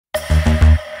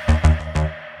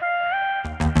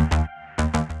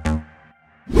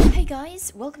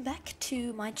guys, welcome back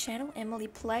to my channel, Emily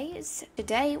Plays.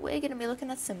 Today we're going to be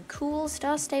looking at some cool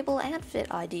Star Stable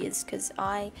outfit ideas because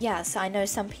I know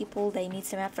some people, they need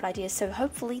some outfit ideas, so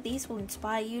hopefully these will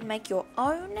inspire you to make your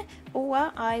own,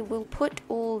 or I will put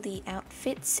all the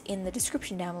outfits in the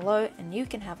description down below and you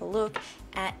can have a look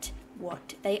at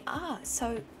what they are.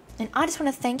 And I just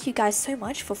want to thank you guys so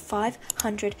much for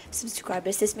 500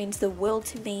 subscribers. This means the world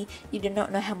to me. You do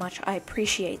not know how much I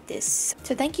appreciate this.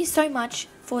 So thank you so much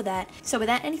for that. So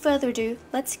without any further ado,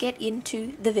 let's get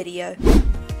into the video.